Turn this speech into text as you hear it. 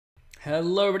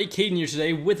Hello everybody, Caden here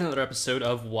today with another episode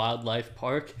of Wildlife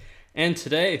Park, and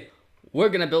today we're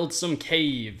gonna build some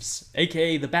caves,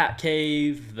 aka the bat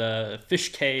cave, the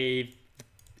fish cave,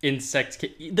 insect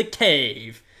cave, the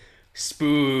cave.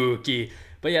 Spooky.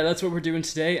 But yeah, that's what we're doing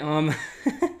today.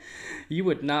 You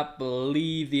would not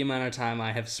believe the amount of time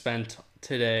I have spent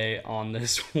today on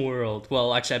this world.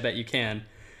 Well, actually I bet you can,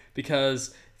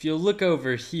 because if you look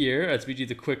over here, as we do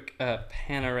the quick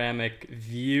panoramic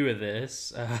view of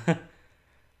this,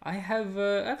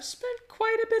 I've spent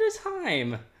quite a bit of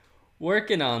time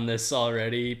working on this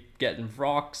already, getting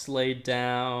rocks laid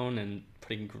down and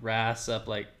putting grass up.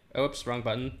 Like, oops, wrong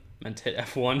button, meant to hit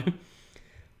F1.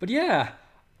 But yeah,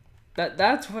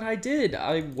 that's what I did.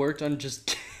 I worked on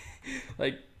just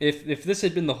like if this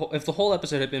had been if the whole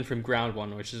episode had been from ground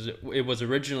one, which is it was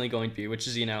originally going to be, which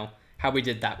is how we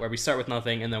did that, where we start with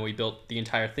nothing and then we built the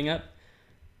entire thing up.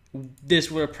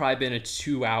 This would have probably been a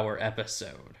 2-hour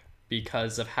episode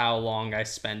because of how long I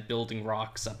spent building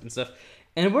rocks up and stuff.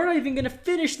 And we're not even going to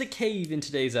finish the cave in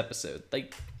today's episode.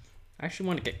 Like, I actually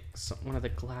want to get one of the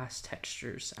glass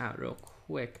textures out real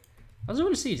quick. I was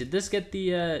want to see, did this get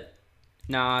the,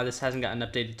 nah, this hasn't got an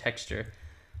updated texture.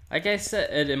 Like I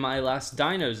said in my last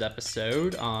Dinos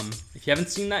episode, if you haven't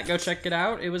seen that, go check it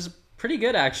out. It was pretty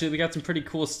good, actually. We got some pretty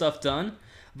cool stuff done.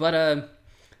 But,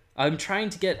 I'm trying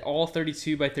to get all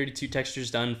 32 by 32 textures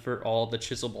done for all the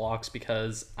chisel blocks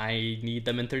because I need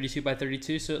them in 32 by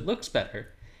 32 so it looks better.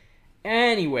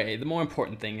 Anyway, the more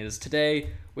important thing is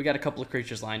today we got a couple of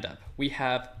creatures lined up. We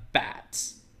have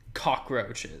bats,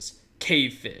 cockroaches,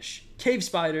 cave fish, cave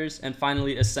spiders, and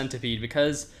finally a centipede,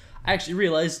 because I actually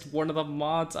realized one of the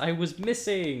mods I was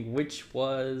missing, which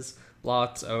was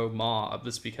lots of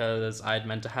mobs, because I had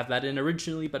meant to have that in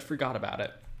originally but forgot about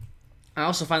it. I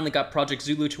also finally got Project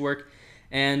Zulu to work,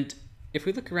 and if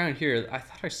we look around here, I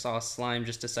thought I saw a slime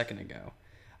just a second ago.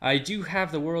 I do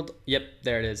have the world, yep,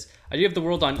 there it is. I do have the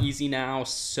world on easy now,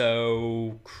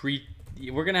 so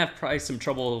we're gonna have probably some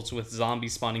troubles with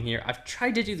zombies spawning here. I've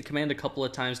tried to do the command a couple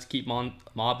of times to keep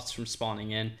mobs from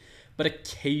spawning in, but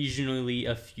occasionally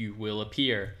a few will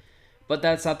appear. But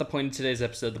that's not the point of today's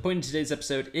episode. The point of today's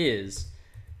episode is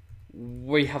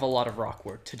we have a lot of rock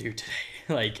work to do today,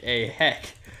 like a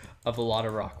heck of a lot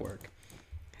of rock work.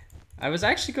 I was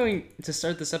actually going to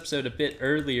start this episode a bit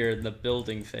earlier in the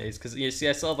building phase, because you see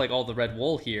I still have like all the red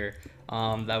wool here.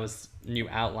 That was new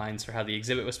outlines for how the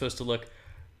exhibit was supposed to look,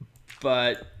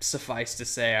 but suffice to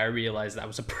say I realized that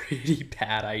was a pretty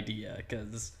bad idea,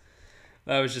 because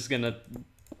that was just gonna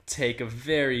take a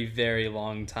very, very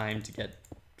long time to get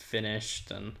finished.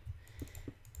 And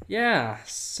yeah,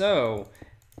 so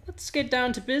let's get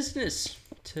down to business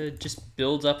to just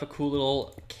build up a cool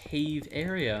little cave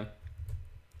area.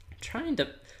 The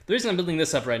reason I'm building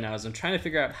this up right now is I'm trying to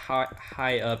figure out how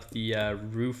high up the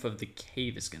roof of the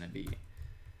cave is gonna be,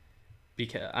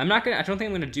 because I don't think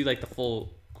I'm gonna do like the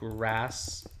full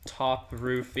grass top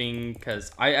roofing,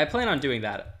 because I plan on doing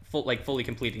that fully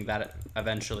completing that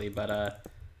eventually, but I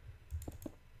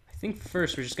think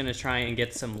first we're just gonna try and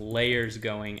get some layers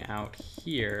going out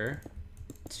here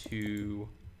to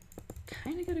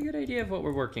kind of get a good idea of what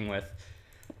we're working with.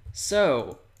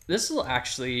 So this will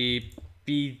actually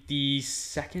be the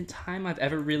second time I've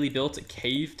ever really built a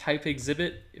cave type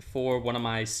exhibit for one of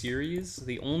my series.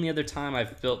 The only other time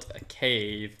I've built a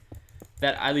cave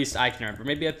that at least I can remember,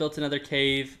 maybe I've built another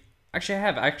cave. Actually I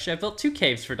have. I've built 2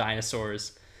 caves for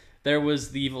dinosaurs. There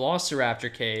was the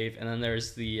Velociraptor cave, and then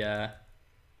there's the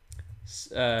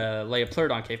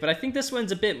Leopleurodon cave, but I think this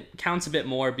one's counts a bit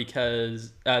more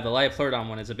because the Leopleurodon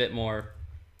one is a bit more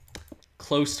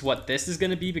close to what this is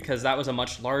going to be, because that was a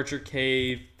much larger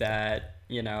cave that,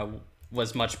 you know,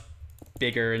 was much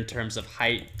bigger in terms of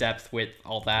height, depth, width,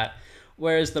 all that,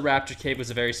 whereas the Raptor cave was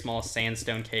a very small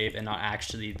sandstone cave and not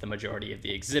actually the majority of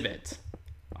the exhibit.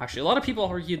 Actually, a lot of people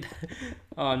argued that,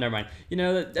 oh, never mind. You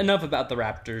know, enough about the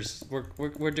raptors.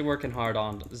 We're working hard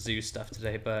on zoo stuff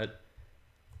today, but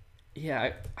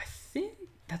yeah, I think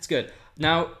that's good.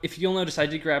 Now, if you'll notice, I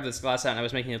did grab this glass out and I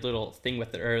was making a little thing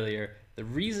with it earlier. The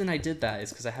reason I did that is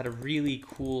because I had a really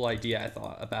cool idea, I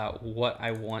thought, about what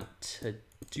I want to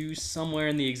do somewhere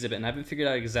in the exhibit, and I haven't figured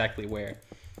out exactly where.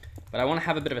 But I want to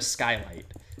have a bit of a skylight.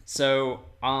 So,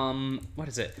 what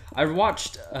is it? I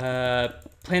watched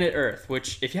Planet Earth,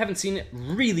 which, if you haven't seen it,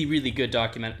 really, really good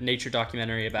nature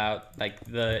documentary about, like,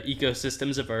 the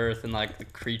ecosystems of Earth and, like, the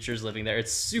creatures living there.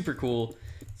 It's super cool.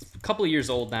 It's a couple of years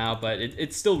old now, but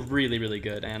it's still really, really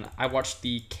good. And I watched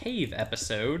the cave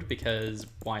episode because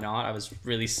why not? I was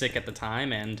really sick at the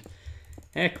time, and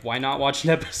heck, why not watch an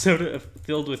episode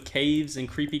filled with caves and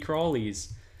creepy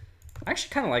crawlies? I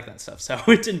actually kind of like that stuff, so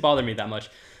it didn't bother me that much.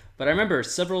 But I remember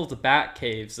several of the bat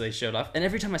caves they showed off, and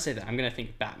every time I say that, I'm gonna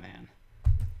think Batman.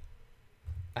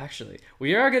 Actually,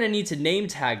 we are gonna need to name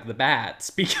tag the bats,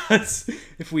 because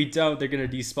if we don't, they're gonna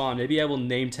despawn. Maybe I will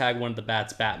name tag one of the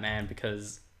bats Batman,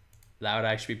 because that would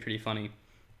actually be pretty funny.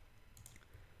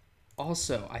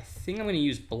 Also, I think I'm gonna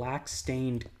use black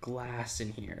stained glass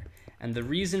in here, and the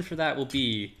reason for that will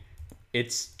be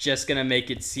it's just gonna make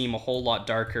it seem a whole lot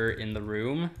darker in the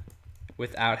room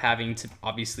without having to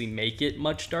obviously make it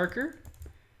much darker,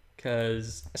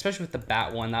 because especially with the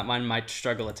bat one, that one might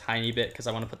struggle a tiny bit because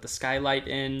I want to put the skylight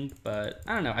in, but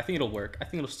I don't know, I think it'll work. I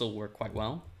think it'll still work quite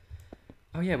well.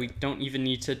 Oh yeah, we don't even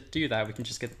need to do that. We can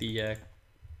just get the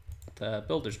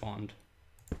builder's wand.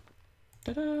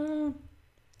 Ta-da!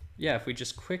 Yeah, if we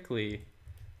just quickly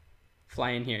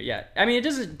fly in here. Yeah, I mean, it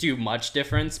doesn't do much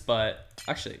difference, but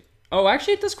actually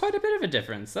it does quite a bit of a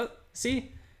difference.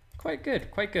 See, quite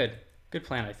good. Good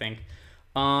plan, I think.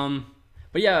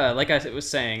 But yeah, like I was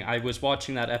saying, I was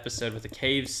watching that episode with the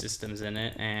cave systems in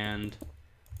it, and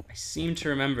I seem to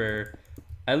remember,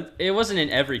 it wasn't in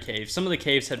every cave. Some of the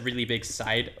caves had really big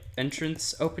side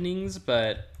entrance openings,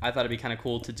 but I thought it'd be kind of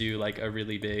cool to do like a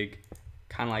really big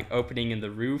kind of like opening in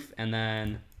the roof, and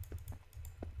then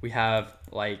we have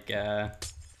like,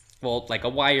 well, like a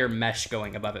wire mesh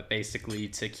going above it, basically,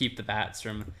 to keep the bats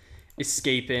from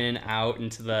escaping out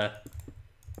into the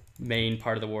main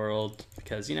part of the world,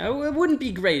 because, you know, it wouldn't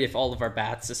be great if all of our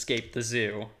bats escaped the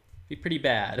zoo. It'd be pretty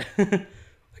bad.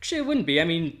 Actually, it wouldn't be. I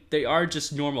mean, they are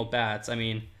just normal bats. I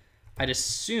mean, I'd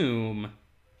assume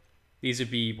these would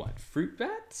be, what, fruit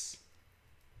bats?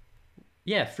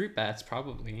 Yeah, fruit bats,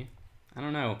 probably. I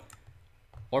don't know.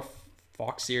 Or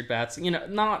fox-eared bats. You know,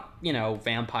 not, you know,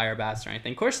 vampire bats or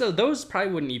anything. Of course, though, those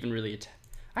probably wouldn't even really attack.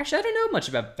 Actually, I don't know much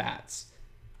about bats.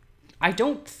 I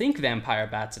don't think vampire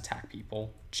bats attack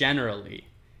people, generally.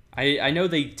 I know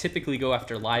they typically go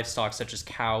after livestock such as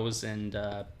cows and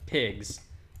pigs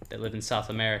that live in South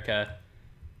America.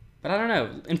 But I don't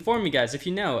know. Inform me, guys, if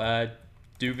you know.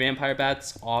 Do vampire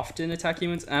bats often attack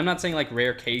humans? And I'm not saying like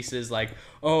rare cases like,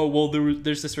 oh, well,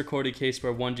 there's this recorded case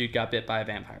where one dude got bit by a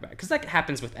vampire bat. Because that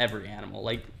happens with every animal.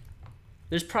 Like,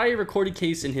 there's probably a recorded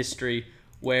case in history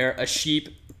where a sheep,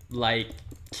 like,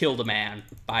 killed a man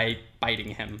by biting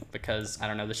him because, I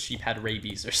don't know, the sheep had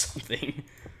rabies or something.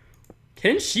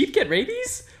 Can sheep get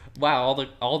rabies? Wow,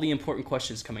 all the important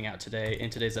questions coming out today in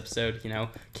today's episode, you know.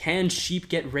 Can sheep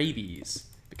get rabies?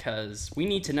 Because we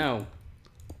need to know.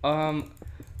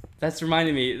 That's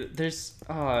reminding me, there's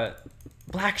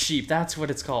Black Sheep, that's what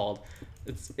it's called.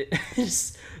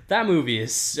 That movie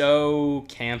is so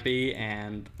campy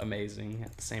and amazing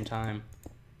at the same time.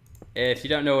 If you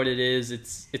don't know what it is,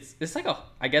 it's like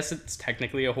I guess it's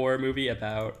technically a horror movie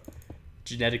about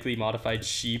genetically modified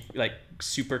sheep, like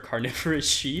super carnivorous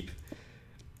sheep,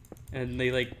 and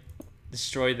they like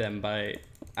destroy them by.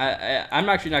 I'm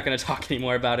actually not going to talk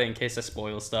anymore about it in case I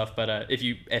spoil stuff. But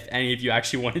if any of you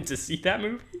actually wanted to see that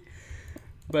movie,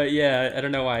 but yeah, I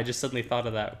don't know why I just suddenly thought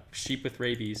of that sheep with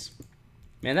rabies.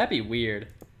 Man, that'd be weird.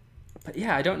 But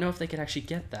yeah, I don't know if they could actually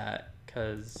get that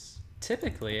because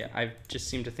typically I just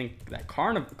seem to think that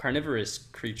carnivorous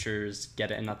creatures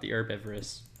get it and not the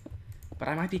herbivorous. But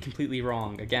I might be completely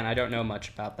wrong. Again, I don't know much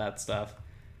about that stuff.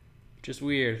 Just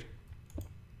weird.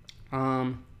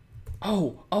 Oh,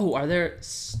 are there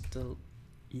still...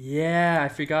 Yeah, I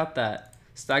forgot that.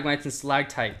 Stalagmites and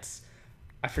stalactites.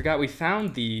 I forgot we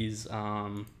found these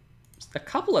a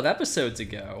couple of episodes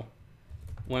ago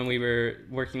when we were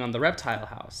working on the reptile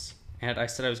house. And I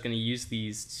said I was going to use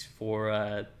these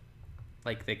for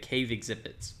like the cave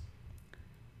exhibits.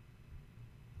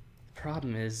 The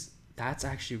problem is that's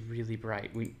actually really bright.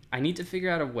 I need to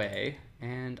figure out a way,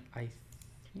 and I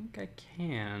think I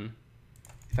can.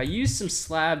 If I use some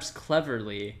slabs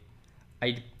cleverly,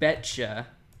 I betcha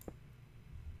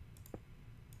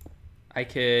I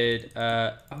could,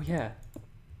 oh yeah.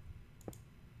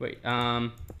 Wait,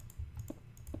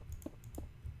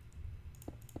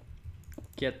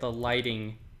 get the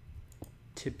lighting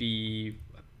to be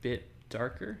a bit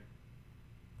darker.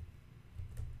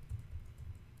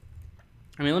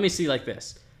 I mean, let me see like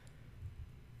this.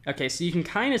 Okay, so you can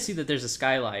kind of see that there's a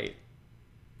skylight.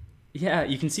 Yeah,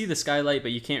 you can see the skylight,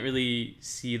 but you can't really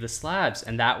see the slabs,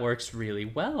 and that works really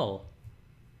well.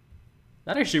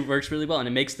 That actually works really well, and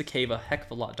it makes the cave a heck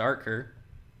of a lot darker,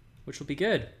 which will be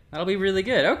good. That'll be really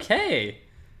good. Okay,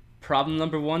 problem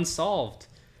number 1 solved.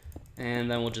 And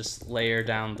then we'll just layer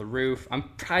down the roof. I'm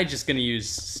probably just going to use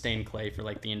stained clay for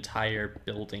like the entire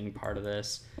building part of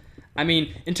this. I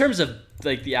mean, in terms of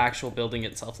like the actual building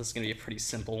itself, this is going to be a pretty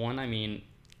simple one. I mean,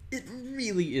 it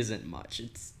really isn't much.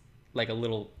 It's like a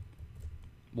little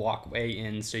walkway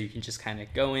in, so you can just kind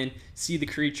of go in, see the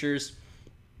creatures.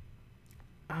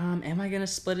 Am I gonna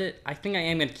split it? I think I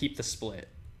am gonna keep the split,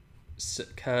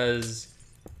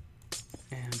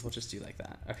 and we'll just do like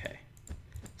that. Okay.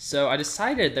 So I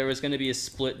decided there was gonna be a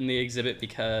split in the exhibit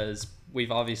because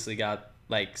we've obviously got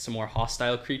like some more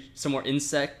hostile creatures, some more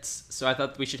insects. So I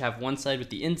thought we should have one side with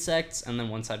the insects and then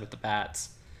one side with the bats,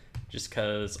 just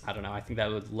because I don't know. I think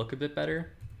that would look a bit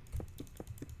better.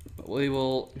 But we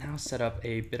will now set up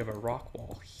a bit of a rock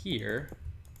wall here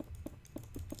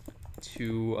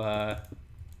to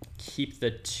keep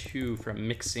the two from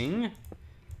mixing.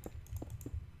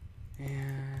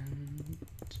 And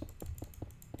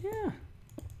yeah,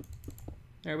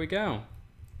 there we go.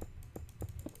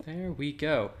 There we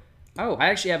go. Oh, I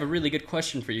actually have a really good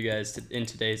question for you guys in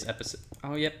today's episode.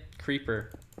 Oh, yep,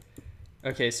 creeper.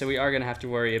 Okay, so we are gonna have to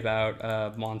worry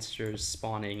about monsters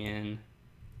spawning in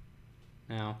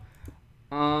now.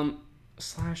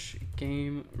 Slash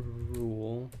game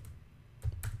rule.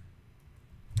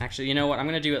 Actually, you know what? I'm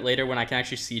going to do it later when I can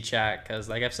actually see chat, because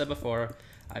like I've said before,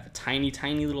 I have a tiny,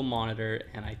 tiny little monitor,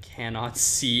 and I cannot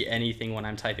see anything when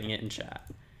I'm typing it in chat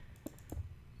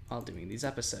while doing these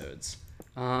episodes.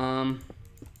 Let's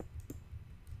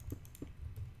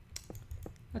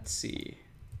see.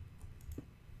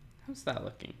 How's that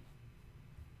looking?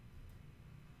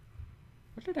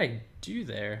 What did I do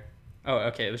there? Oh,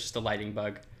 okay, it was just a lighting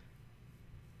bug.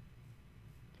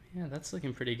 Yeah, that's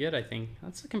looking pretty good, I think.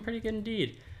 That's looking pretty good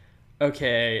indeed.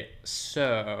 Okay,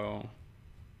 so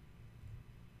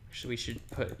actually we should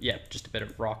put, yeah, just a bit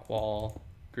of rock wall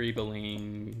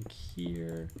greebling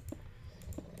here.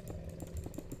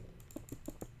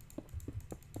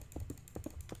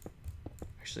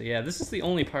 Actually, yeah, this is the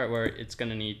only part where it's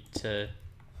gonna need to,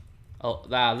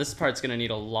 this part's gonna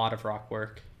need a lot of rock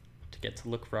work to get to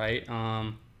look right.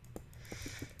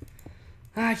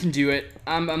 I can do it.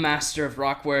 I'm a master of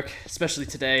rock work, especially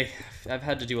today. I've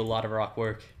had to do a lot of rock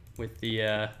work with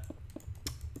the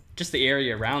just the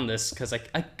area around this, because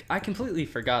I completely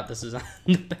forgot this is on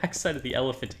the backside of the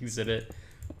elephant exhibit,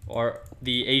 or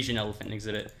the Asian elephant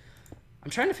exhibit.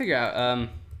 I'm trying to figure out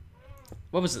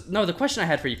what was it? No, the question I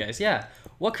had for you guys. Yeah,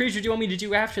 what creature do you want me to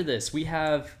do after this? We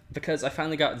have, because I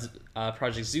finally got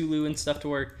Project Zulu and stuff to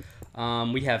work.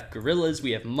 We have gorillas,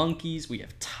 we have monkeys, we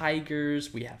have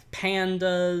tigers, we have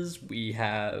pandas, we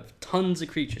have tons of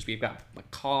creatures. We've got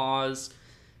macaws.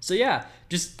 So yeah,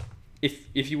 just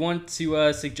if you want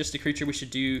to suggest a creature we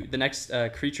should do, the next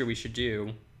creature we should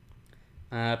do,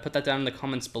 put that down in the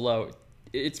comments below.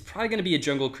 It's probably going to be a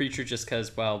jungle creature just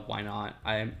because, well, why not?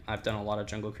 I've done a lot of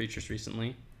jungle creatures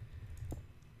recently.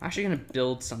 I'm actually going to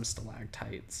build some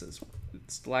stalactites as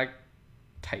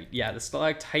stalactite. Yeah, the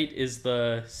stalactite is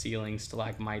the ceiling,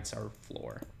 stalagmites are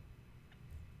floor.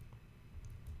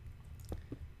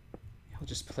 I'll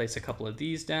just place a couple of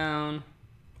these down.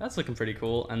 That's looking pretty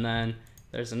cool. And then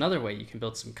there's another way you can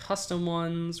build some custom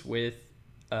ones with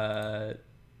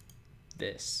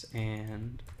this.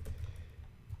 And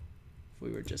if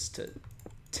we were just to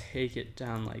take it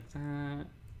down like that.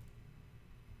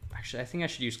 Actually, I think I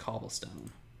should use cobblestone.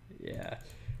 Yeah,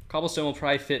 cobblestone will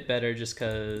probably fit better just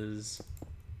because,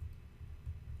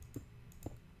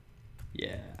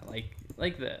 yeah,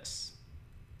 like this.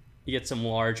 You get some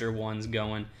larger ones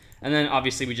going. And then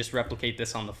obviously we just replicate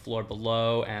this on the floor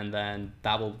below, and then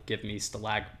that will give me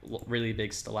really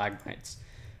big stalagmites.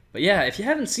 But yeah, if you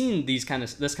haven't seen this kind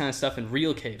of stuff in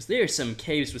real caves, there are some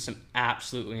caves with some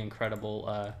absolutely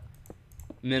incredible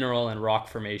mineral and rock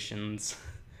formations.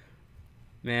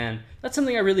 Man, that's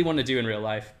something I really want to do in real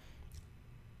life.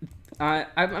 I'm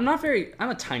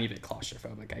a tiny bit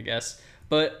claustrophobic, I guess,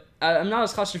 but I'm not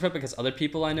as claustrophobic as other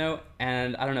people I know,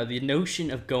 and I don't know, the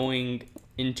notion of going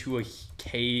into a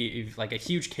cave, like a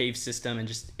huge cave system, and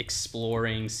just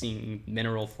exploring, seeing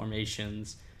mineral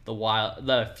formations,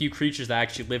 the few creatures that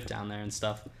actually live down there and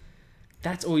stuff,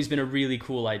 that's always been a really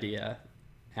cool idea,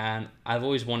 and I've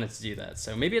always wanted to do that.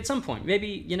 So maybe at some point, maybe,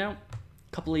 you know, a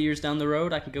couple of years down the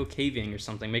road, I can go caving or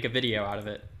something, make a video out of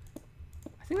it.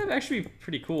 I think that'd actually be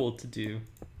pretty cool to do.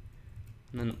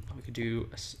 And then we could do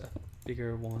a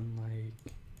bigger one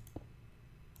like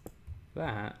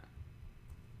that.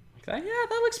 Like that. Yeah,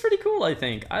 that looks pretty cool, I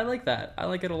think. I like that. I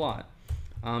like it a lot.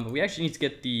 But we actually need to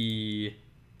get the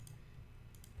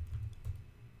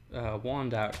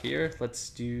wand out here. Let's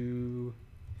do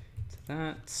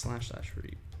that. /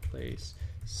 replace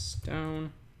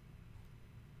stone.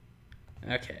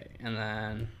 Okay, and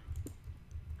then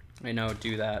I know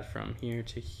do that from here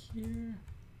to here.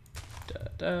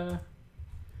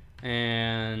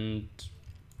 And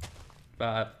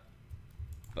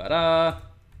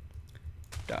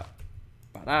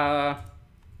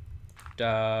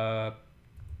Ta-da!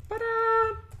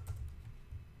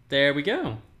 There we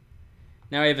go.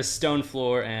 Now I have a stone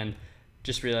floor, and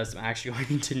just realized I'm actually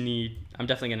going to need, I'm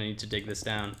definitely going to need to dig this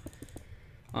down.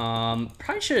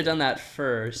 Probably should have done that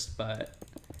first, but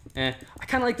I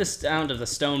kind of like the sound of the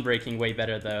stone breaking way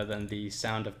better though than the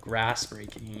sound of grass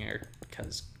breaking,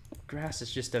 because grass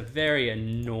is just a very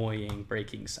annoying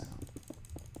breaking sound.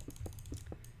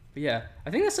 But yeah,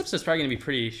 I think this episode's probably going to be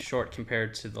pretty short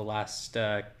compared to the last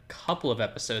couple of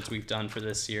episodes we've done for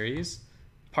this series.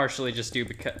 Partially just due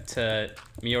to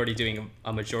me already doing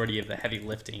a majority of the heavy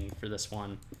lifting for this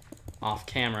one off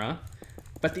camera.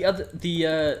 But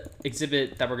the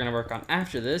exhibit that we're going to work on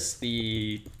after this,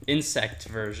 the insect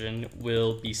version,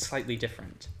 will be slightly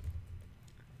different.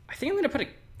 I think I'm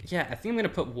going to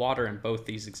put water in both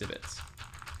these exhibits.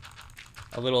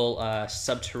 A little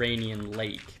subterranean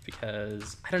lake,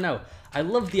 because I don't know, I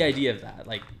love the idea of that,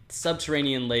 like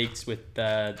subterranean lakes with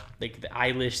like the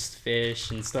eyeless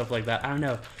fish and stuff like that. I don't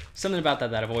know, something about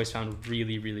that I've always found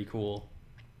really, really cool.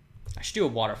 I should do a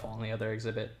waterfall in the other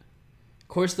exhibit. Of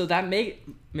course, though, that may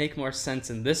make more sense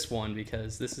in this one,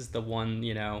 because this is the one,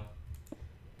 you know,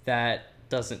 that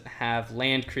doesn't have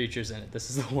land creatures in it. This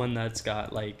is the one that's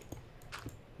got, like,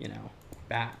 you know,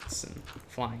 bats and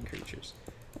flying creatures.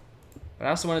 But I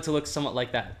also want it to look somewhat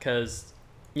like that, because,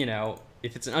 you know,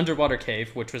 if it's an underwater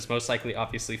cave, which was most likely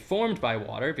obviously formed by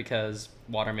water, because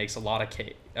water makes a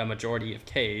majority of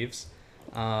caves.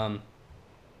 Let's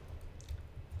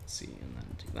see, and then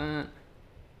do that.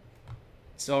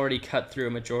 It's already cut through a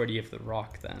majority of the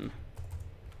rock then.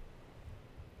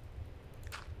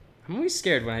 I'm always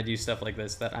scared when I do stuff like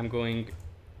this that I'm going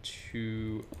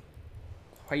to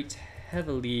quite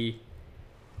heavily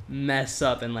mess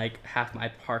up and like half my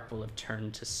park will have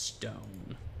turned to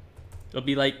stone. It'll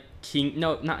be like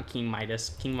not King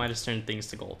Midas. King Midas turned things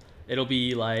to gold. It'll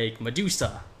be like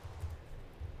Medusa.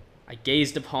 I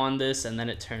gazed upon this and then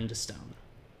it turned to stone.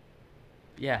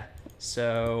 Yeah,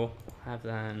 so I'll have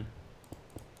then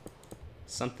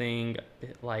something a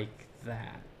bit like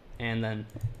that. And then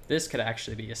this could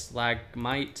actually be a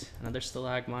stalagmite, another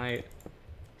stalagmite,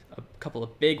 a couple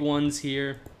of big ones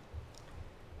here.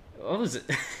 What was it?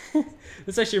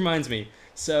 This actually reminds me.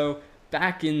 So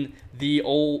back in the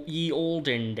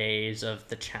olden days of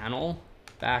the channel,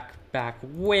 back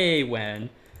way when,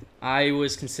 I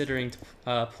was considering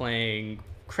playing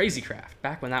Crazy Craft,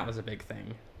 back when that was a big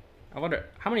thing. I wonder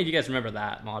how many of you guys remember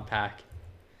that mod pack.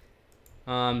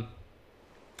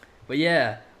 But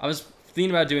yeah, I was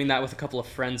thinking about doing that with a couple of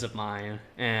friends of mine,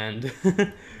 and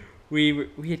I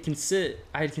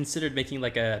had considered making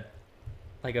like a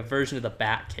version of the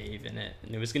BATCAVE in it,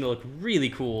 and it was gonna look really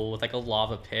cool with like a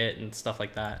lava pit and stuff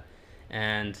like that.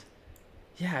 And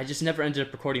yeah, I just never ended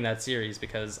up recording that series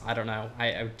because I don't know,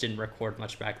 I didn't record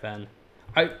much back then.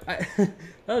 That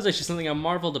was actually something I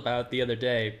marveled about the other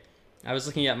day. I was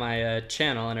looking at my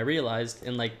channel and I realized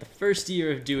in like the first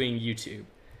year of doing YouTube,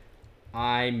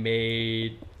 I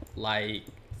made like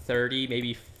 30,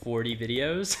 maybe 40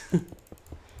 videos.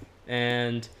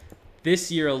 And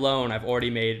this year alone, I've already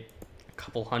made a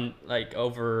couple hundred, like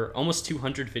over almost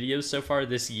 200 videos so far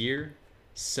this year.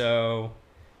 So,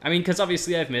 I mean, because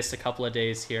obviously I've missed a couple of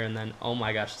days here and then, oh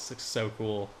my gosh, this looks so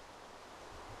cool.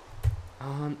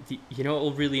 You know what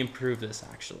will really improve this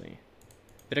actually?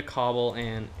 Bit of cobble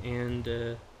and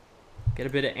get a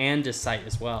bit of andesite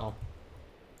as well.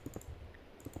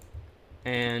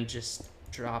 And just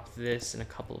drop this in a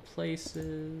couple of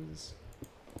places,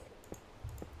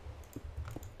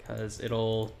 because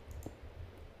it'll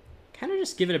kind of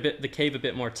just give it the cave a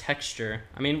bit more texture.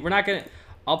 I mean, we're not gonna,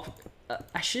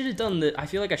 I should have done I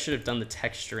feel like I should have done the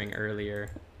texturing earlier,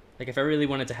 like if I really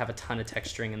wanted to have a ton of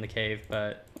texturing in the cave,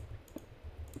 but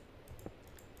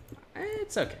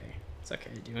it's okay. It's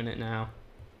okay doing it now.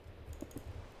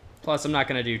 Plus, I'm not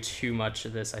gonna do too much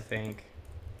of this, I think.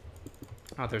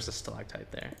 Oh, there's a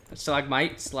stalactite there. A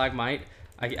stalagmite.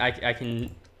 I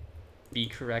can be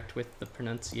correct with the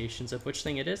pronunciations of which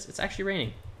thing it is. It's actually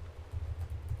raining.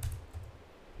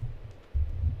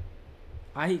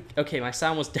 Okay, my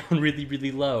sound was down really,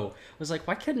 really low. I was like,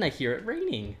 why couldn't I hear it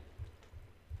raining?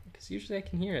 Because usually I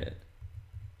can hear it.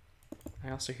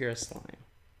 I also hear a slime.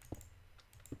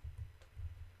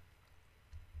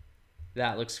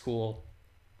 That looks cool.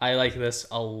 I like this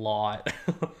a lot.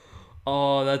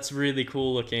 Oh, that's really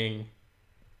cool looking.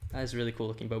 That is really cool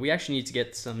looking. But we actually need to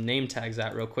get some name tags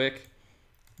out real quick,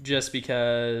 just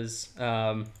because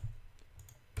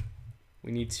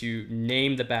we need to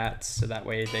name the bats so that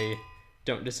way they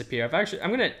don't disappear.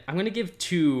 I'm gonna give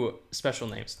two special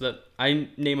names. I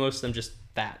name most of them just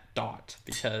that dot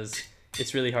because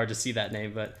it's really hard to see that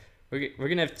name. But we're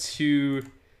gonna have two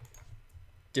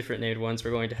different named ones.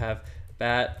 We're going to have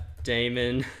Bat,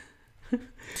 Damon,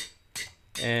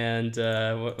 and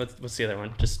what's the other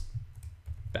one? Just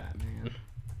Batman.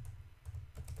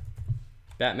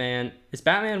 Batman. Is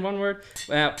Batman one word?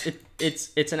 Well,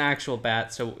 it's an actual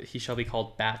bat, so he shall be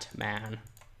called Batman.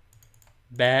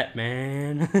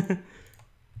 Batman.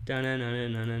 Batman.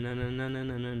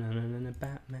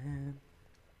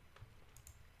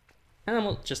 And then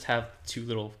we'll just have 2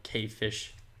 little cave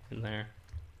fish in there.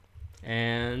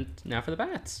 And now for the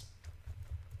bats.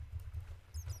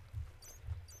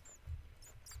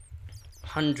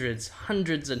 Hundreds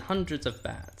and hundreds of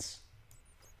bats.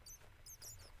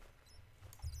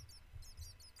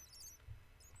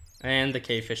 And the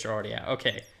cave fish are already out.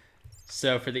 Okay,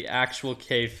 so for the actual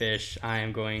cave fish, I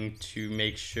am going to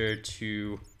make sure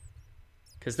to,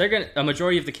 because they're gonna, a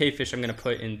majority of the cave fish I'm gonna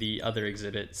put in the other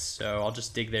exhibits, so I'll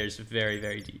just dig theirs very,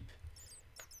 very deep.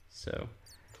 So,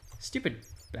 stupid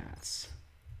bats.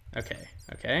 Okay.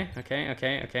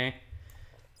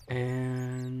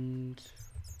 And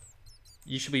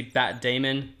you should be Bat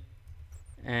Damon.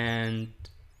 And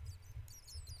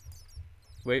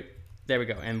wait, there we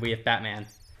go. And we have Batman.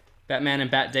 Batman and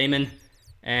Bat Damon.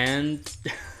 And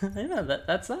yeah,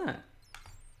 that's that.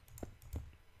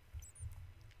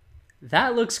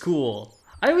 That looks cool.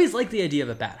 I always like the idea of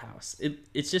a bat house.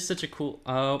 It's just such a cool...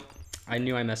 Oh, I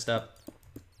knew I messed up.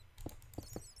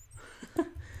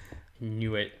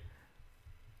 Knew it.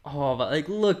 Oh, but like,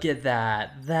 look at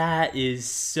that. That is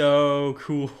so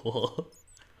cool.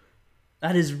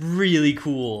 That is really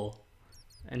cool.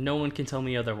 And no one can tell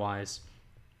me otherwise.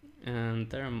 And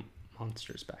there are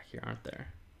monsters back here, aren't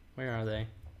there? Where are they?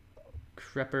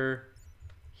 Crepper.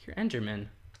 Here, Enderman.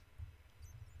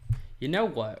 You know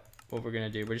what we're gonna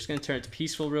do? We're just gonna turn it to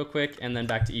peaceful real quick and then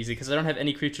back to easy, because I don't have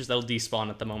any creatures that'll despawn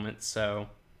at the moment, so...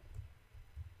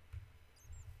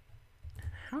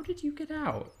 How did you get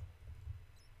out?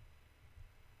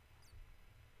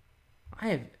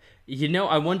 You know,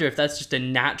 I wonder if that's just a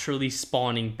naturally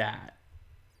spawning bat.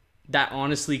 That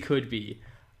honestly could be.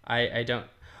 I don't...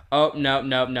 Oh,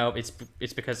 no. It's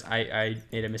because I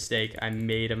made a mistake. I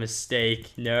made a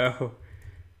mistake. No.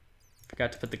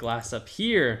 Forgot to put the glass up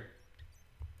here.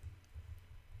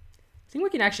 I think we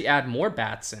can actually add more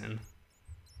bats in.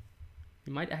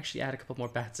 We might actually add a couple more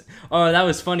bats in. Oh, that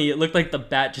was funny. It looked like the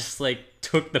bat just, like,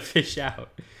 took the fish out.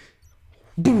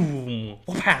 Boom!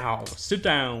 Wow! Sit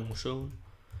down, son.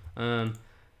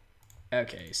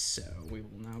 Okay, so we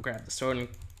will now grab the sword and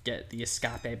get the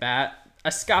escape bat.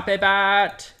 Escape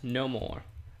bat! No more.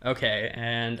 Okay,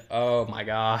 and oh my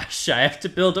gosh, I have to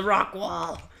build a rock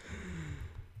wall!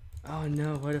 Oh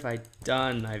no, what have I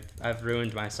done? I've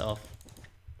ruined myself.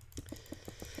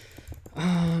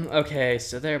 Okay,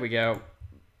 so there we go.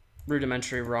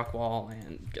 Rudimentary rock wall,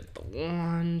 and get the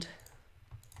wand.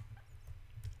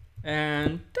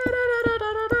 And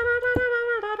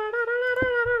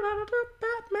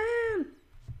Batman.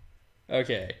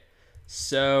 Okay,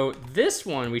 so this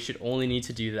one we should only need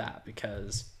to do that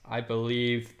because I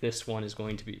believe this one is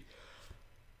going to be...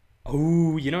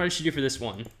 Oh, you know what I should do for this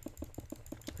one?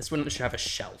 This one should have a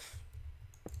shelf.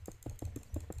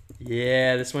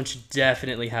 Yeah, this one should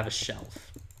definitely have a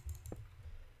shelf.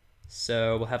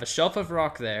 So we'll have a shelf of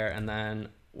rock there, and then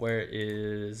where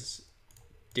is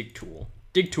dig tool?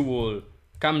 Dig tool,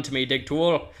 come to me, dig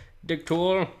tool, dig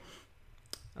tool.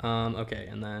 Okay,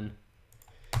 and then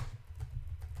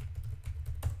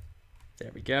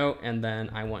there we go. And then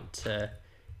I want to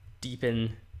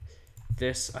deepen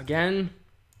this again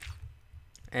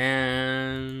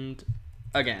and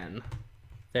again.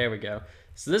 There we go.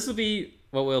 So this will be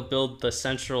what we'll build the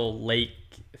central lake,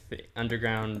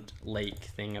 underground lake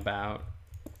thing about.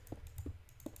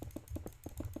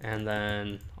 And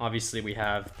then obviously we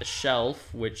have the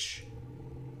shelf, which...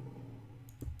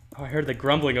 Oh, I heard the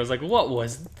grumbling. I was like, what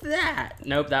was that?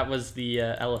 Nope, that was the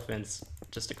elephants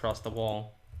just across the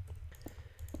wall.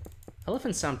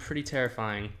 Elephants sound pretty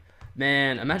terrifying.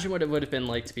 Man, imagine what it would have been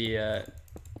like to be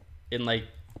in like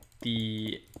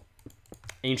the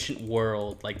ancient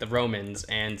world, like the Romans,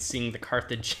 and seeing the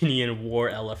Carthaginian war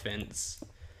elephants.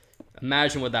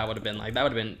 Imagine what that would have been like. That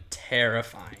would have been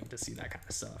terrifying to see that kind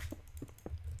of stuff.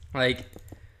 Like,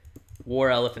 war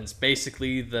elephants,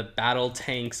 basically the battle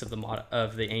tanks of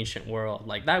the ancient world.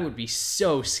 Like, that would be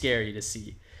so scary to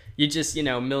see. You just, you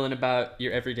know, milling about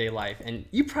your everyday life, and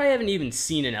you probably haven't even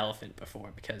seen an elephant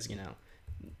before because, you know,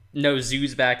 no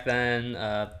zoos back then,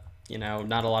 you know,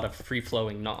 not a lot of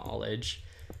free-flowing knowledge.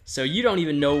 So you don't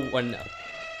even know when...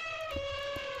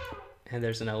 And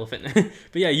there's an elephant.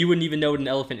 But yeah, you wouldn't even know what an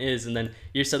elephant is, and then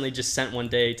you're suddenly just sent one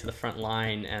day to the front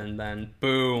line, and then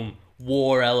boom,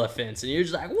 war elephants, and you're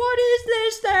just like, what is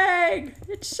this thing?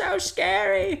 It's so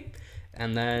scary.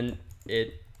 And then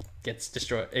it gets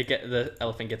destroyed. The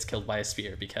elephant gets killed by a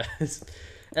spear, because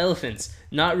elephants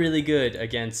not really good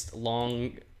against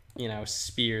long,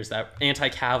 spears, that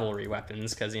anti-cavalry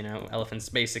weapons, because elephants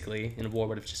basically in war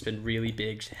would have just been really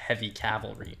big, heavy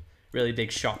cavalry, really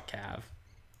big shock cav.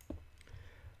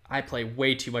 I play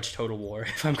way too much Total War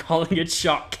if I'm calling it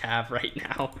shock cav right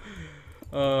now.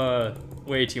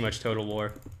 Way too much Total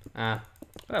War. But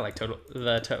I like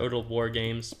the Total War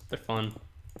games. They're fun.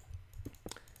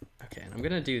 Okay, and I'm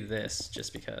gonna do this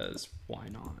just because why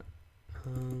not?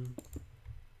 And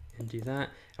do that.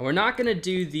 And we're not gonna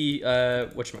do the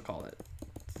whatchamacallit,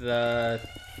 the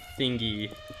thingy,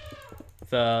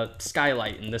 the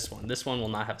skylight in this one. This one will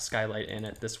not have a skylight in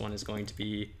it. This one is going to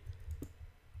be,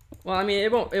 well, I mean,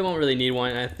 it won't really need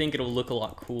one. And I think it'll look a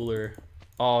lot cooler.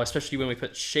 Oh, especially when we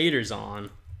put shaders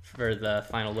on for the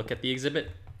final look at the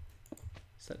exhibit.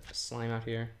 Is that slime out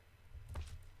here?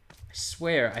 I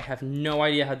swear, I have no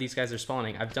idea how these guys are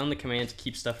spawning. I've done the command to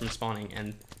keep stuff from spawning,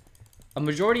 and a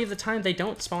majority of the time they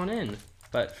don't spawn in.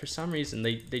 But for some reason,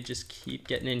 they just keep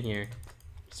getting in here.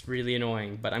 It's really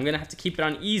annoying. But I'm going to have to keep it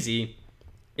on easy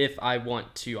if I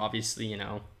want to, obviously,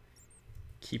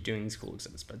 keep doing these cool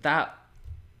exhibits. But that...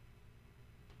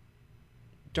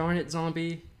 Darn it,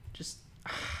 zombie. Just...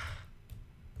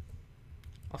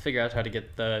 I'll figure out how to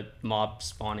get the mob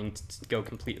spawning to go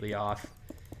completely off.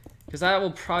 Because that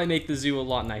will probably make the zoo a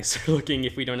lot nicer looking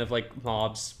if we don't have, like,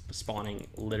 mobs spawning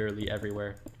literally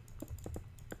everywhere.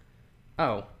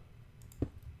 Oh.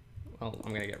 Well,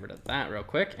 I'm going to get rid of that real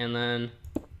quick. And then...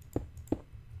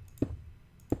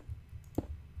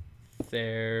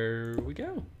 There we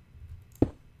go.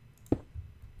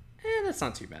 That's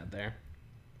not too bad there.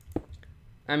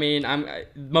 I mean,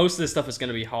 most of this stuff is going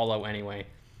to be hollow anyway.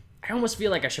 I almost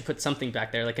feel like I should put something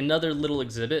back there, like another little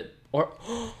exhibit. Or...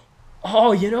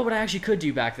 Oh, you know what I actually could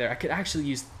do back there? I could actually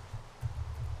use...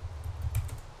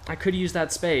 I could use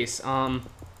that space. I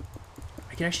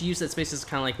can actually use that space as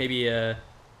kind of like maybe a...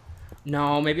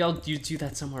 No, maybe I'll do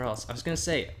that somewhere else. I was going to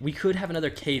say, we could have another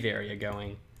cave area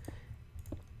going.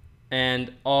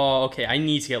 And, oh, okay, I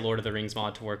need to get Lord of the Rings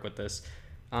mod to work with this.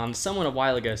 Someone a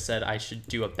while ago said I should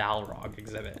do a Balrog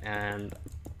exhibit. And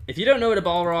if you don't know what a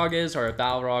Balrog is, or a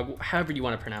Balrog, however you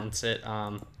want to pronounce it,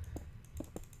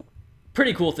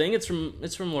 pretty cool thing. It's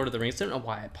from Lord of the Rings. I don't know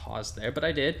why I paused there, but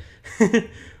I did.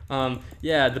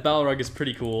 Yeah, the Balrog is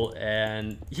pretty cool,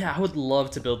 and yeah, I would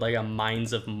love to build like a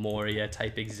Mines of Moria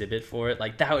type exhibit for it.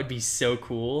 Like, that would be so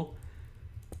cool.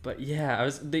 But yeah,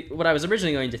 what I was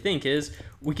originally going to think is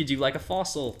we could do like a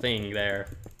fossil thing there.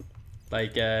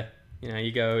 Like,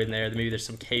 you go in there, maybe there's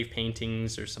some cave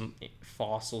paintings or some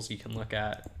fossils you can look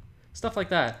at. Stuff like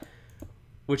that.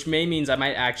 Which means I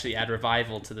might actually add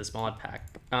revival to this mod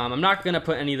pack. I'm not going to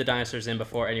put any of the dinosaurs in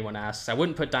before anyone asks. I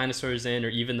wouldn't put dinosaurs in, or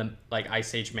even the like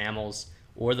Ice Age mammals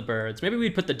or the birds. Maybe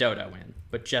we'd put the dodo in,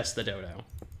 but just the dodo.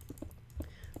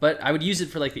 But I would use it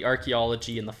for like the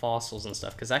archaeology and the fossils and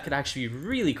stuff, because that could actually be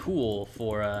really cool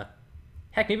for...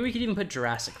 heck, maybe we could even put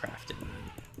Jurassic Craft in.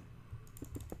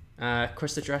 Of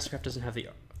course, the Jurassic Craft doesn't have the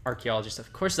archaeology stuff.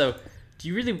 Of course, though, do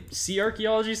you really see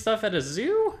archaeology stuff at a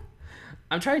zoo?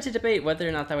 I'm trying to debate whether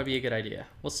or not that would be a good idea.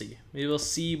 We'll see. Maybe we'll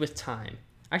see with time.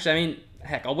 Actually, I mean,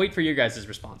 heck, I'll wait for your guys'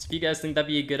 response. If you guys think that'd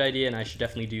be a good idea and I should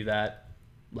definitely do that,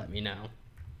 let me know.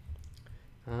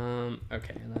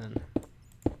 Okay, and then...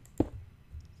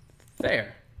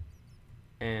 There.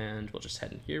 And we'll just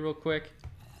head in here real quick.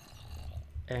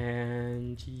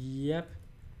 And, yep.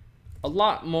 A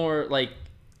lot more, like,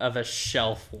 of a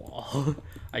shelf wall,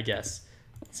 I guess.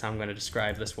 That's how I'm going to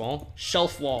describe this wall.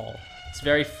 Shelf wall. It's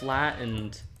very flat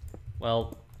and,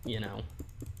 well,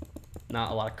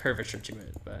 not a lot of curvature to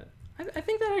it, but I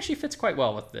think that actually fits quite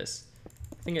well with this.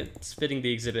 I think it's fitting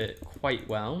the exhibit quite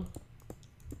well.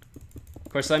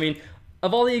 Of course, I mean,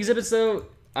 of all the exhibits, though,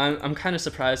 I'm kind of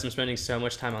surprised I'm spending so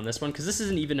much time on this one, because this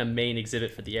isn't even a main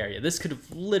exhibit for the area. This could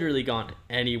have literally gone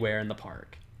anywhere in the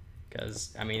park,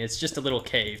 because, I mean, it's just a little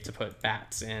cave to put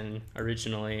bats in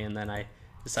originally, and then I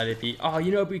decided it'd be,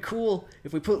 it'd be cool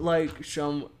if we put, like,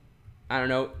 some... I don't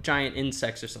know, giant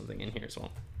insects or something in here as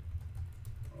well.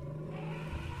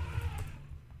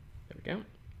 There we go.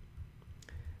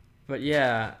 But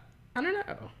yeah, I don't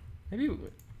know. Maybe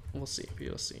we'll see. Maybe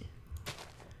we'll see.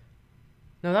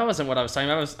 No, that wasn't what I was talking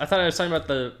about. I thought I was talking about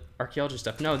the archaeology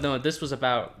stuff. No, this was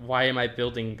about why am I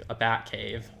building a bat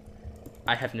cave.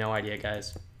 I have no idea,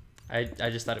 guys. I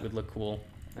just thought it would look cool,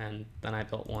 and then I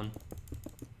built one.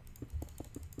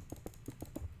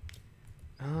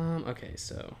 Okay,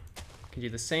 so... can do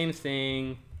the same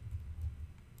thing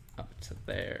up to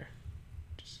there.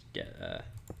 Just get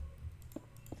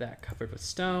that covered with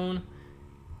stone.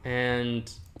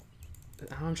 And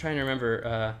I'm trying to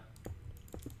remember,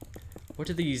 what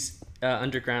do these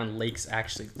underground lakes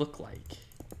actually look like?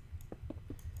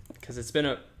 Because it's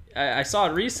been I saw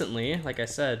it recently, like I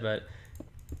said, but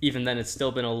even then it's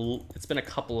still been a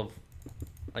couple of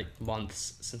like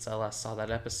months since I last saw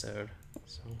that episode.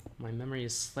 So my memory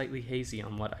is slightly hazy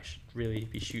on what I should really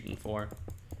be shooting for.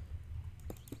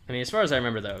 I mean, as far as I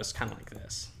remember though, it was kind of like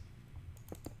this.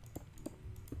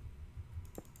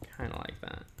 Kind of like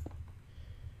that.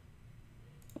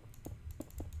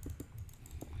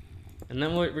 And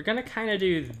then we're gonna kind of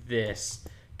do this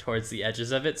towards the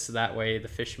edges of it, so that way the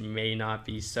fish may not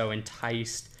be so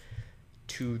enticed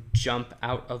to jump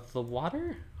out of the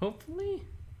water, hopefully.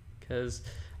 Because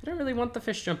I don't really want the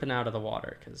fish jumping out of the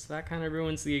water, because that kind of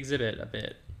ruins the exhibit a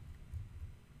bit.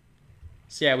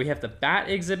 So yeah, we have the bat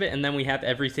exhibit, and then we have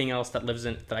everything else that lives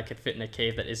in that I could fit in a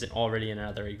cave that isn't already in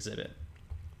another exhibit.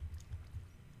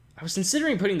 I was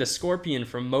considering putting the scorpion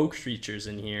from Mo Creatures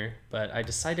in here, but I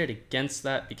decided against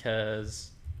that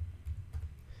because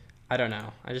I don't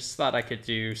know. I just thought I could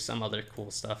do some other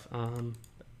cool stuff.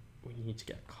 We need to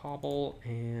get cobble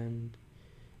and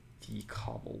the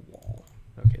cobble wall.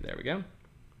 Okay, there we go.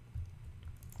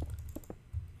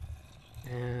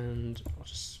 And I'll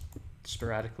just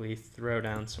sporadically throw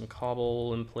down some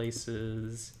cobble in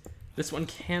places. This one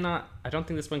cannot, I don't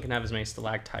think this one can have as many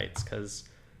stalactites because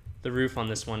the roof on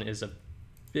this one is a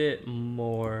bit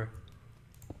more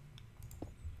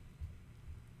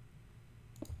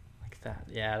like that.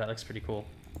 Yeah, that looks pretty cool.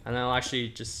 And then I'll actually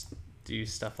just do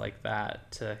stuff like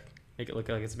that to make it look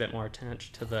like it's a bit more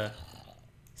attached to the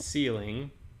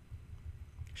ceiling.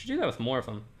 I should do that with more of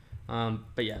them.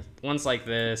 But yeah, ones like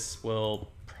this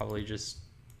will probably just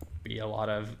be a lot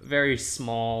of very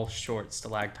small, short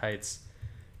stalactites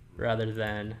rather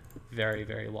than very,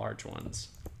 very large ones.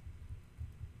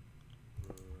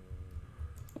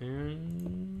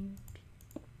 And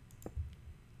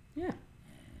yeah.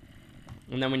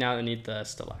 And then we now need the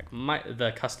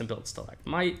the custom built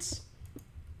stalagmites,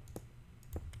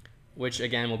 which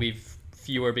again will be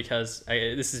fewer because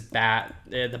this is bat.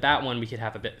 The bat one we could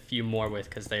have a few more with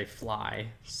because they fly,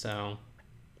 so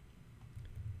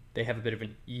they have a bit of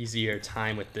an easier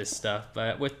time with this stuff.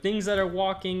 But with things that are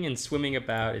walking and swimming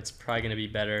about, it's probably going to be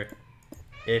better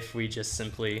if we just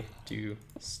simply do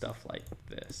stuff like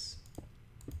this.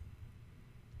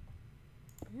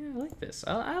 Yeah, I like this.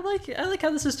 I like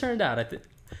how this has turned out. I think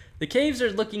the caves are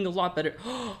looking a lot better.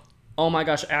 Oh my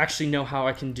gosh, I actually know how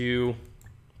I can do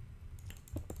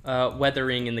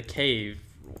weathering in the cave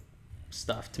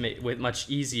stuff to make it much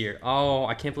easier. Oh,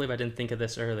 I can't believe I didn't think of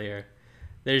this earlier.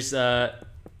 There's a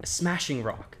smashing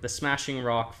rock. The smashing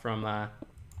rock from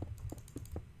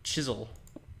Chisel.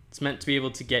 It's meant to be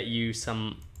able to get you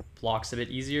some blocks a bit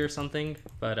easier or something.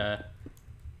 But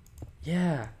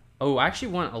yeah. Oh, I actually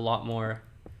want a lot more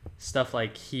stuff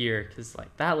like here because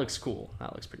like that looks cool.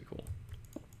 That looks pretty cool.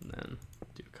 And then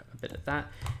do a bit of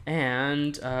that.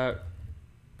 And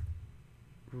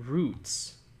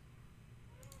roots.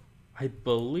 I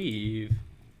believe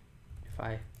if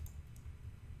I...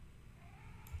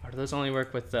 Or do those only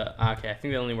work with the... okay, I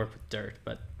think they only work with dirt,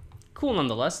 but cool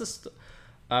nonetheless. This,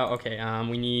 okay,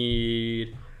 we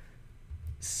need...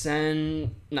 Centipede.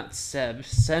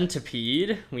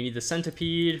 We need the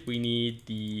centipede. We need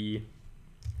the...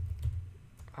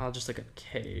 I'll just look at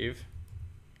cave.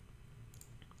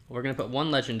 We're going to put one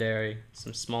legendary,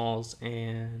 some smalls,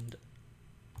 and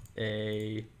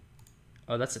a...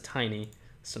 Oh, that's a tiny.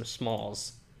 Some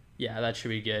smalls. Yeah, that should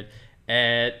be good.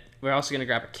 And we're also going to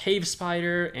grab a cave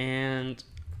spider, and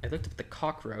I looked up the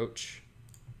cockroach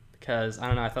because, I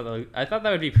don't know, I thought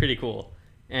that would be pretty cool.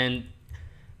 And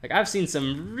like I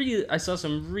saw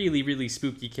some really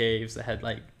spooky caves that had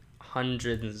like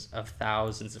hundreds of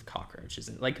thousands of cockroaches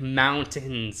and like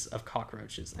mountains of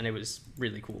cockroaches, and it was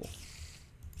really cool.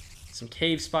 Some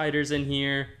cave spiders in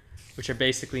here, which are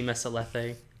basically Mesolethe.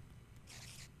 Why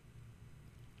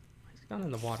is it gone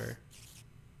in the water?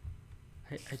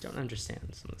 I don't understand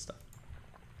some of the stuff.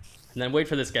 And then wait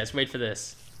for this, guys. Wait for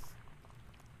this.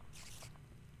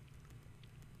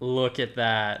 Look at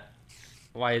that.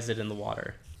 Why is it in the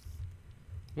water?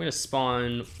 I'm going to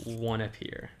spawn one up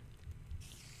here.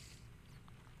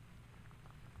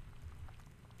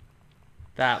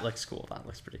 That looks cool. That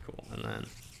looks pretty cool. And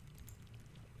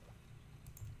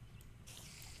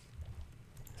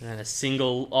then a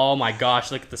single... Oh my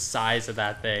gosh, look at the size of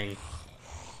that thing.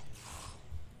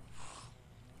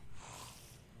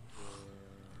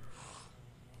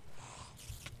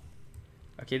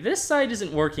 Okay, this side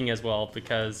isn't working as well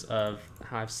because of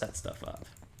how I've set stuff up.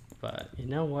 But you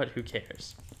know what? Who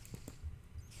cares?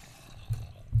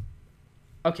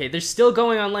 Okay, they're still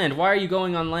going on land. Why are you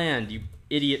going on land, you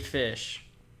idiot fish?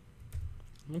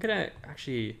 I'm gonna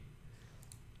actually...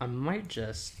 I might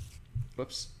just...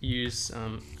 Whoops. Use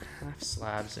some half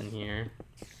slabs in here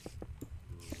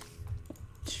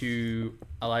to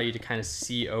allow you to kind of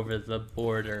see over the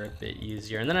border a bit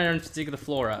easier. And then I don't have to dig the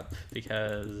floor up,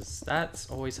 because that's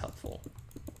always helpful.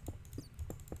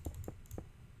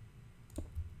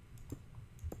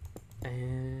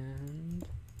 And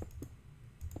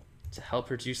to help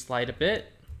reduce light a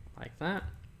bit, like that.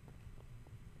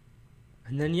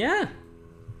 And then, yeah,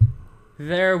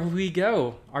 there we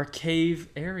go, our cave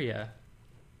area.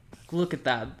 Look at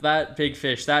that big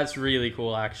fish. That's really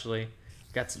cool, actually.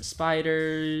 We got some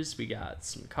spiders, we got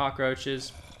some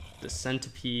cockroaches. The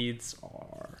centipedes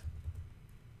are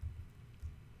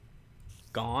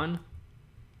gone.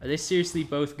 Are they seriously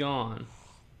both gone?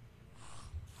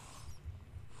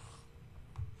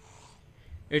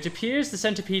 It appears the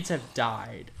centipedes have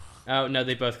died. Oh, no,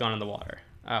 they've both gone in the water.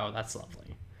 Oh, that's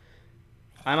lovely.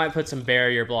 I might put some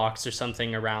barrier blocks or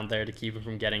something around there to keep them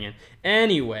from getting in.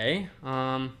 Anyway,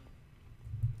 I'm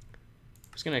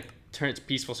just gonna turn it to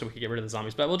peaceful so we can get rid of the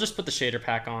zombies, but we'll just put the shader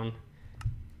pack on.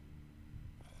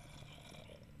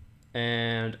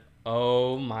 And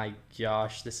oh my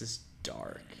gosh, this is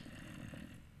dark.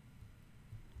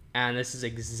 And this is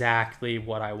exactly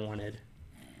what I wanted.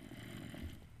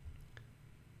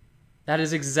 That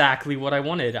is exactly what I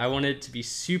wanted. I wanted it to be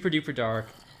super duper dark,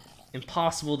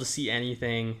 impossible to see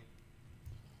anything.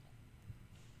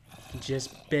 You can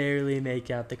just barely make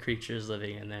out the creatures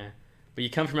living in there. But you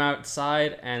come from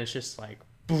outside and it's just like,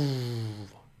 boom.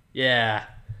 Yeah,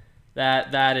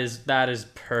 that is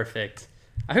perfect.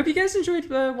 I hope you guys enjoyed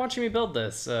watching me build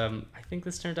this. I think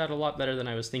this turned out a lot better than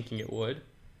I was thinking it would.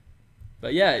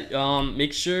 But yeah,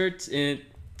 make sure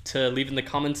to leave in the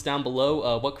comments down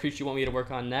below what creature you want me to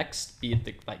work on next. Be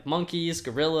it like monkeys,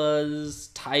 gorillas,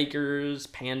 tigers,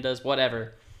 pandas,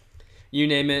 whatever. You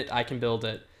name it, I can build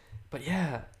it. But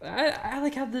yeah, I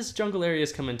like how this jungle area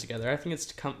is coming together. I think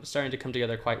it's starting to come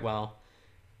together quite well.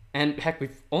 And heck,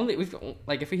 we've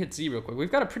like, if we hit Z real quick,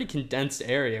 we've got a pretty condensed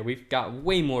area. We've got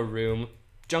way more room.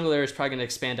 Jungle area is probably going to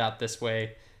expand out this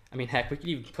way. I mean, heck, we could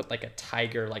even put like a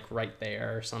tiger like right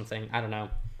there or something. I don't know.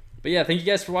 But yeah, thank you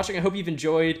guys for watching. I hope you've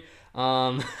enjoyed.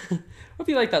 Hope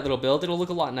you like that little build. It'll look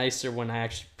a lot nicer when I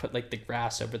actually put like the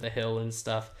grass over the hill and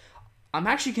stuff. I'm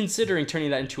actually considering turning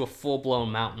that into a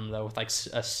full-blown mountain, though, with like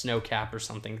a snow cap or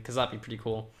something, because that'd be pretty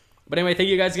cool. But anyway, thank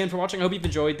you guys again for watching. I hope you've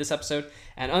enjoyed this episode.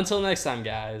 And until next time,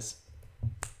 guys,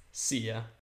 see ya.